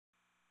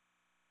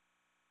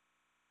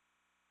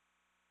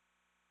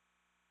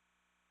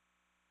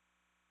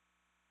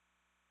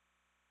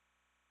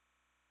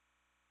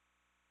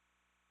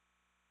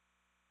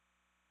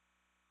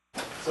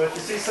So if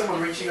you see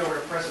someone reaching over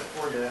to press it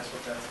for you, that's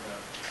what that's about.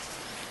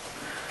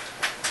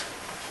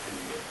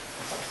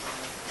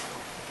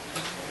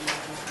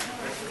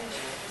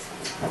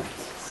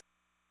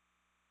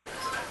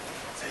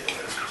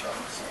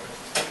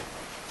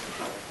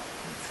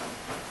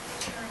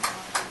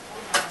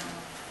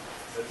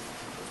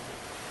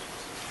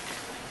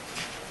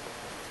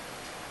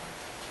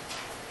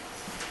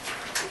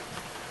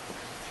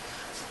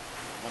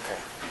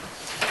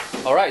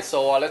 All right,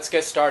 so let's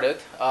get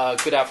started.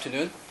 Good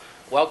afternoon.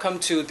 Welcome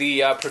to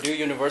the Purdue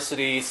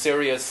University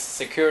CERIAS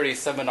Security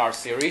Seminar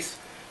Series.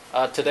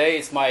 Today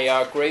it's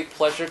my great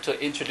pleasure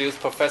to introduce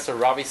Professor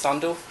Ravi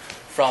Sandhu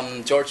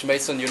from George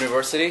Mason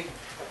University.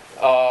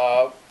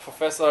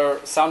 Professor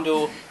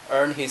Sandhu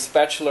earned his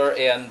bachelor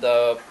and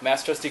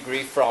master's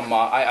degree from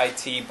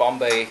IIT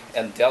Bombay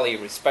and Delhi,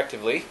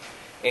 respectively,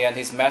 and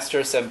his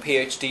master's and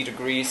PhD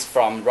degrees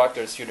from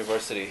Rutgers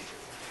University.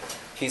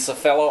 He's a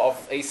fellow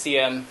of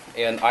ACM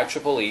and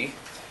IEEE,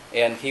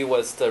 and he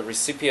was the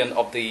recipient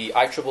of the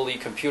IEEE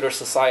Computer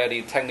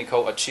Society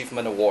Technical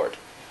Achievement Award.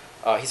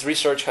 His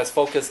research has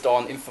focused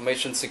on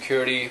information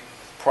security,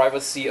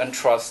 privacy, and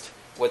trust,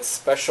 with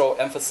special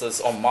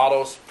emphasis on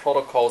models,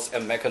 protocols,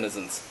 and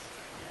mechanisms.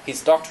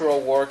 His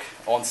doctoral work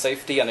on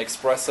safety and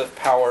expressive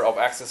power of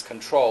access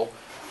control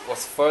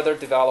was further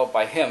developed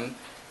by him,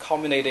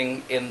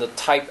 culminating in the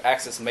type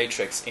access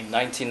matrix in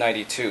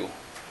 1992.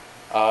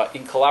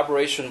 In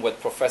collaboration with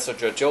Professor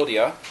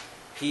Jojodia,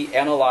 he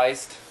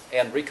analyzed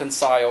and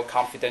reconciled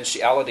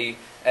confidentiality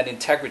and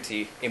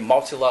integrity in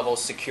multi-level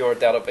secure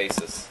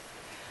databases.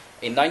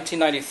 In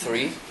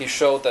 1993, he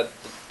showed that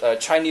the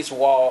Chinese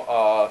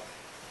wall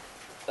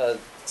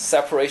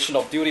separation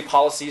of duty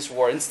policies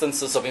were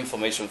instances of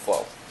information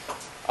flow.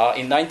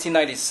 In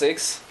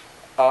 1996,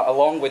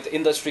 along with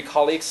industry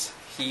colleagues,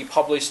 he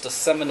published a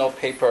seminal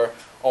paper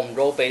on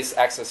role-based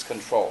access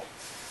control,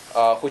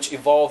 which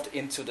evolved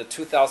into the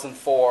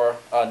 2004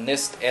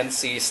 NIST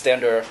NC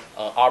standard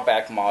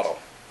RBAC model.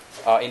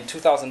 In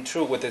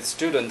 2002, with his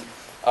student,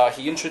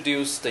 he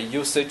introduced the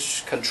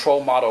usage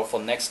control model for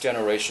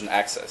next-generation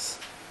access.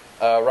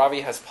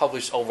 Ravi has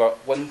published over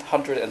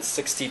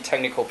 160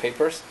 technical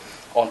papers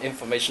on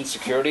information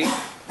security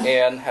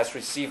and has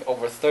received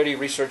over 30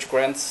 research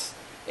grants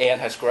and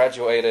has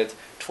graduated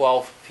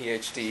 12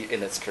 PhD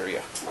in his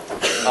career.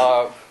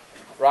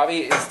 Ravi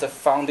is the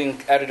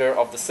founding editor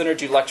of the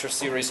Synergy Lecture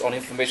Series on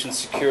Information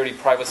Security,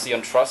 Privacy,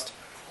 and Trust.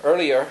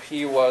 Earlier,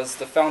 he was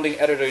the founding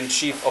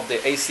editor-in-chief of the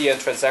ACN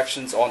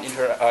Transactions on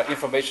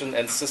Information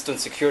and System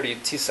Security,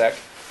 TSEC,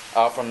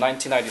 from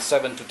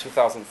 1997 to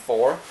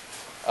 2004.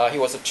 He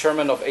was the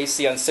chairman of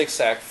ACN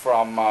SIGSAC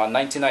from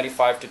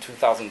 1995 to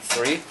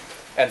 2003,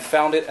 and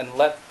founded and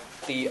led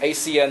the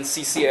ACN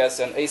CCS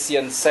and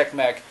ACN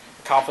SECMAC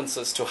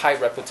conferences to high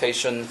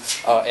reputation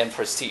and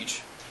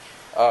prestige.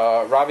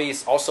 Ravi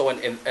is also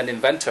an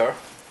inventor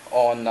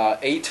on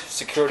 8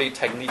 security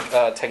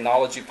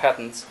technology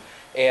patents,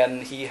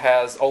 and he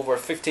has over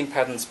 15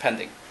 patents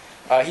pending.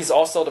 He's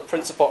also the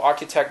principal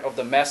architect of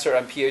the master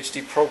and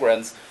PhD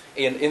programs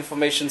in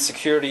information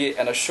security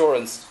and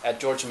assurance at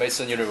George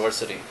Mason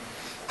University.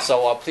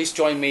 So please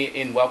join me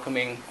in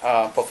welcoming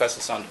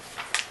Professor Sandhu.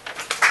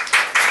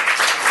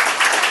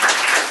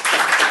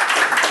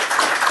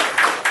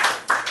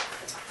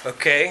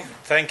 Okay,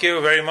 thank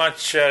you very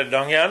much,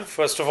 Dongyan,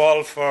 first of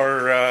all,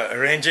 for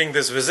arranging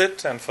this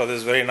visit and for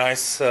this very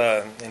nice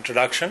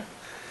introduction.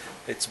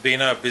 It's been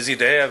a busy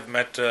day. I've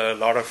met a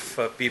lot of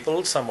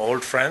people, some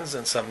old friends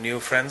and some new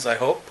friends, I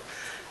hope.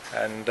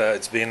 And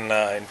it's been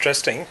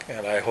interesting,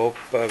 and I hope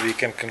we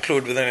can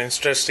conclude with an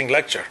interesting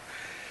lecture.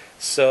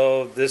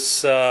 So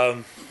this,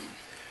 really,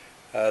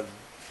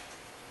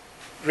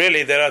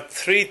 there are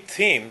 3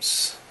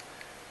 themes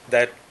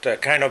that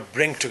kind of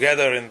bring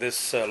together in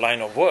this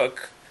line of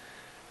work.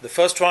 The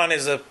first one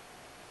is a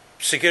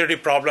security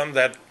problem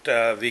that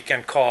we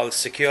can call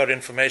secure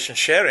information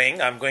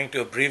sharing. I'm going to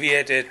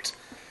abbreviate it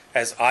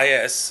as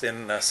IS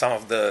in some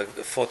of the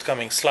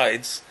forthcoming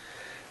slides.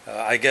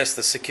 I guess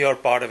the secure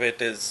part of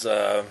it is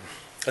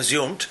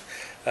assumed.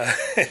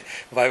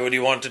 Why would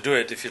you want to do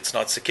it if it's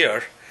not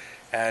secure?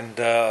 And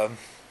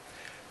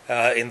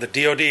in the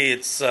DoD,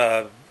 it's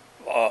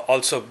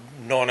also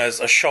known as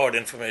assured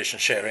information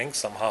sharing.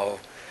 Somehow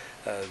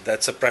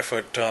that's a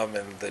preferred term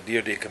in the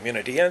DoD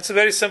community. And it's a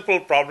very simple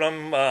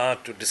problem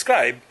to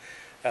describe.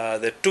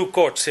 There are 2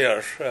 quotes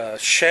here,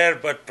 share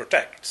but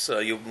protect. So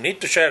you need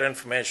to share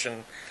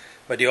information,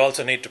 but you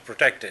also need to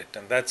protect it.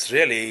 And that's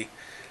really,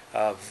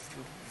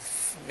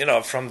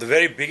 from the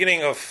very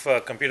beginning of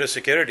computer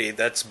security,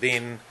 that's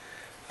been,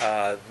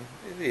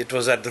 it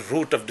was at the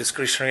root of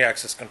discretionary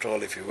access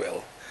control, if you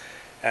will.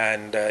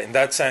 And in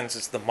that sense,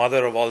 it's the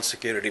mother of all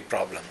security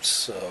problems.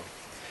 So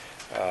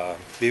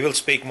we will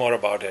speak more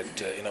about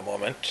it in a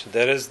moment.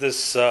 There is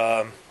this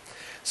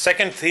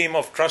second theme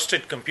of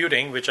trusted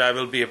computing, which I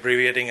will be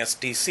abbreviating as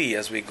TC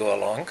as we go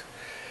along.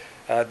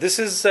 This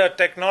is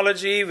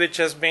technology which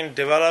has been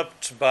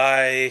developed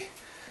by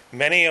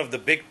many of the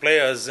big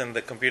players in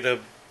the computer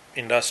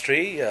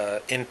industry,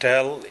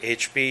 Intel,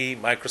 HP,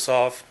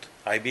 Microsoft,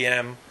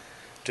 IBM,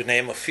 to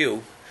name a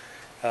few,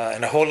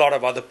 and a whole lot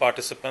of other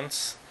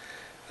participants.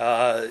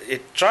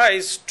 It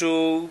tries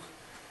to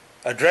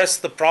address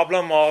the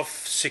problem of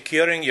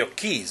securing your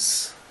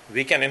keys.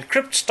 We can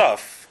encrypt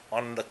stuff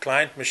on the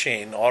client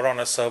machine or on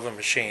a server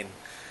machine,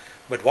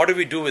 but what do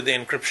we do with the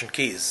encryption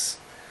keys?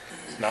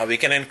 Now we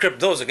can encrypt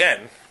those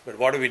again, but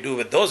what do we do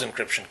with those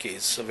encryption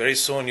keys? So very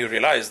soon you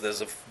realize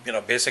there's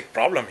a basic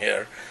problem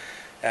here.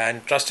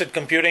 And trusted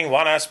computing,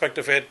 one aspect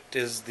of it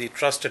is the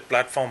trusted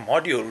platform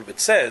module, which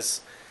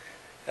says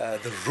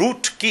the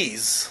root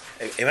keys,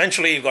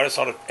 eventually you've got to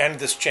sort of end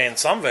this chain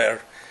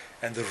somewhere,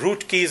 and the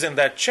root keys in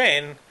that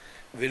chain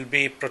will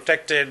be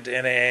protected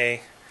in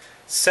a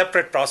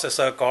separate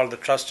processor called the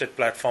trusted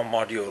platform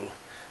module.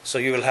 So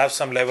you will have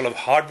some level of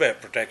hardware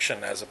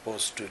protection as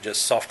opposed to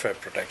just software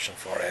protection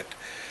for it.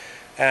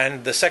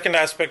 And the second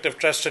aspect of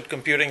trusted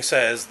computing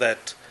says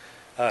that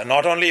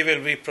not only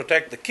will we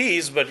protect the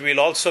keys, but we'll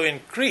also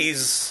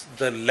increase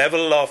the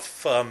level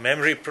of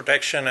memory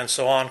protection and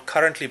so on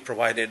currently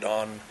provided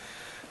on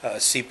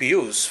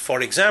CPUs.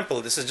 For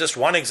example, this is just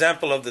one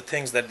example of the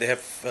things that they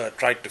have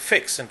tried to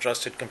fix in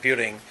trusted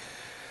computing.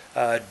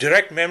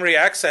 Direct memory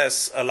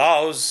access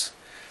allows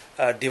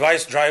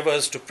device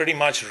drivers to pretty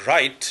much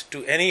write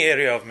to any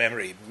area of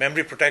memory.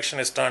 Memory protection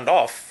is turned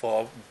off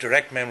for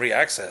direct memory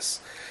access.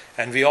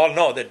 And we all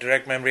know that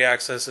direct memory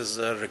access is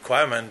a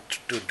requirement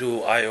to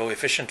do I/O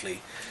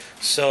efficiently.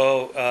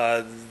 So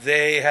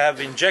they have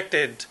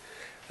injected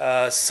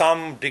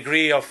some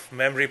degree of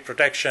memory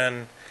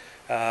protection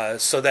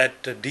so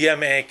that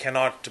DMA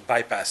cannot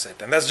bypass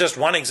it. And that's just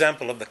one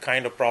example of the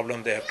kind of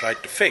problem they have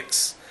tried to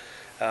fix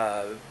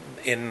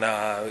in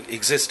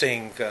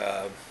existing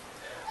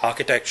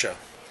architecture.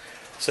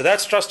 So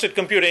that's trusted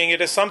computing.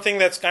 It is something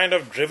that's kind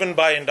of driven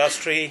by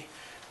industry.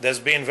 There's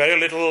been very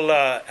little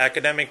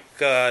academic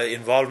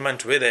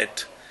involvement with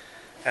it,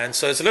 and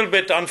so it's a little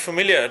bit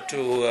unfamiliar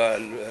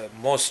to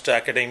most of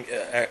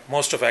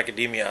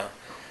academia.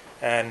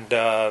 And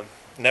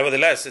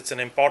nevertheless, it's an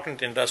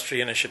important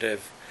industry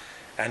initiative,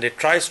 and it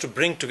tries to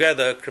bring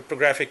together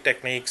cryptographic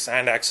techniques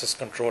and access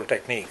control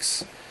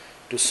techniques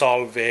to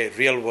solve a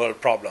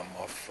real-world problem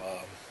of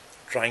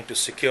trying to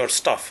secure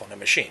stuff on a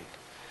machine.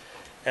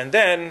 And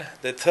then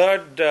the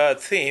third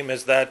theme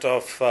is that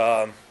of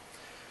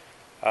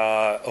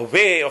a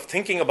way of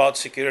thinking about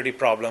security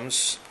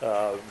problems.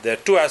 There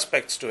are two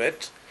aspects to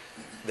it.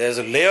 There's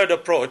a layered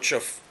approach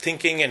of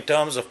thinking in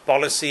terms of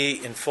policy,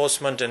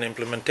 enforcement, and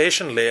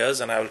implementation layers,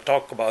 and I will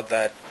talk about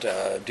that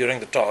during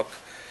the talk.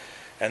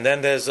 And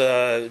then there's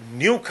a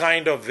new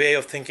kind of way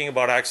of thinking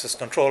about access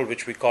control,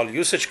 which we call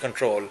usage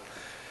control,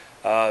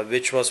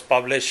 which was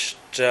published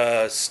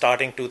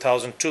starting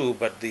 2002,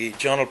 but the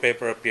journal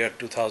paper appeared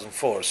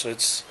 2004. So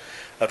it's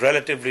a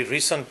relatively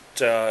recent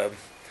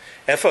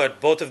effort.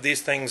 Both of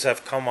these things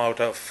have come out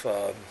of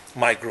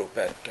my group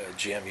at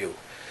GMU.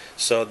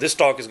 So this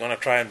talk is going to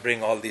try and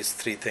bring all these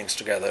three things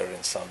together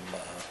in some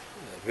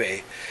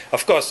way.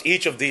 Of course,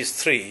 each of these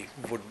three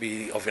would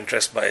be of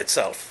interest by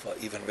itself,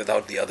 even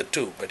without the other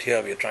two. But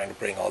here we are trying to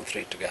bring all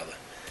three together.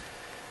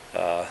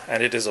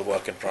 And it is a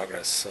work in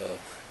progress.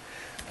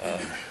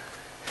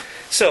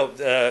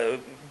 So,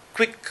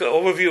 quick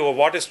overview of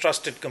what is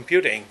trusted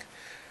computing.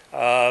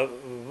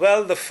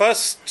 Well, the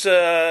first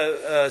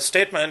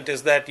statement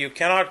is that you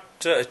cannot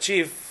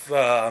achieve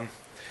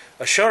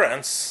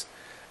assurance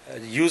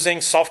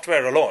using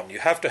software alone. You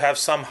have to have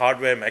some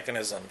hardware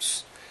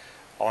mechanisms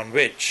on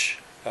which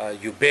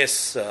you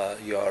base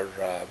your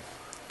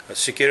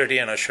security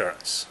and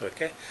assurance.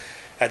 Okay,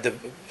 at the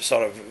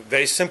sort of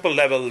very simple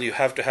level, you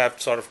have to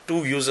have sort of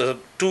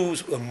two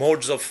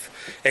modes of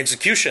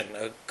execution: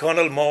 a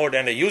kernel mode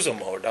and a user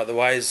mode.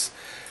 Otherwise,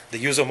 the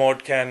user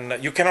mode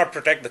you cannot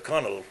protect the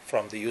kernel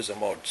from the user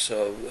mode.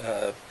 So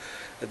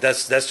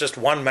that's just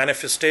one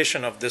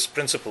manifestation of this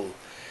principle.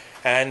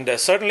 And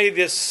certainly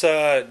this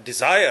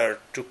desire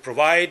to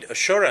provide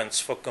assurance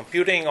for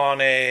computing on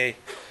a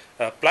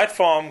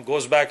platform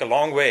goes back a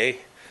long way.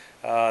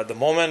 The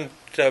moment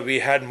we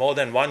had more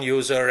than one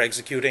user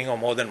executing or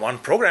more than one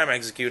program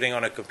executing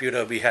on a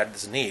computer, we had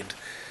this need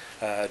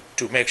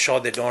to make sure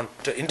they don't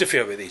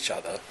interfere with each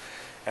other.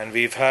 And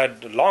we've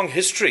had a long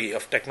history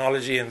of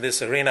technology in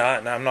this arena,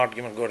 and I'm not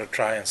even going to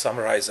try and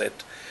summarize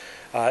it.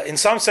 In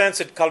some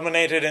sense, it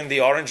culminated in the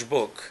Orange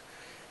Book,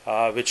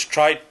 which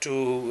tried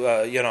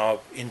to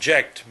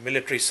inject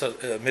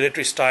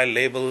military-style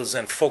labels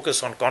and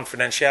focus on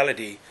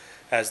confidentiality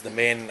as the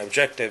main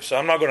objective. So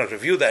I'm not going to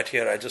review that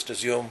here. I just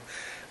assume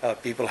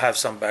people have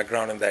some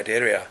background in that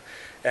area.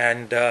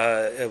 And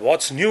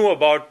what's new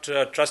about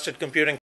trusted computing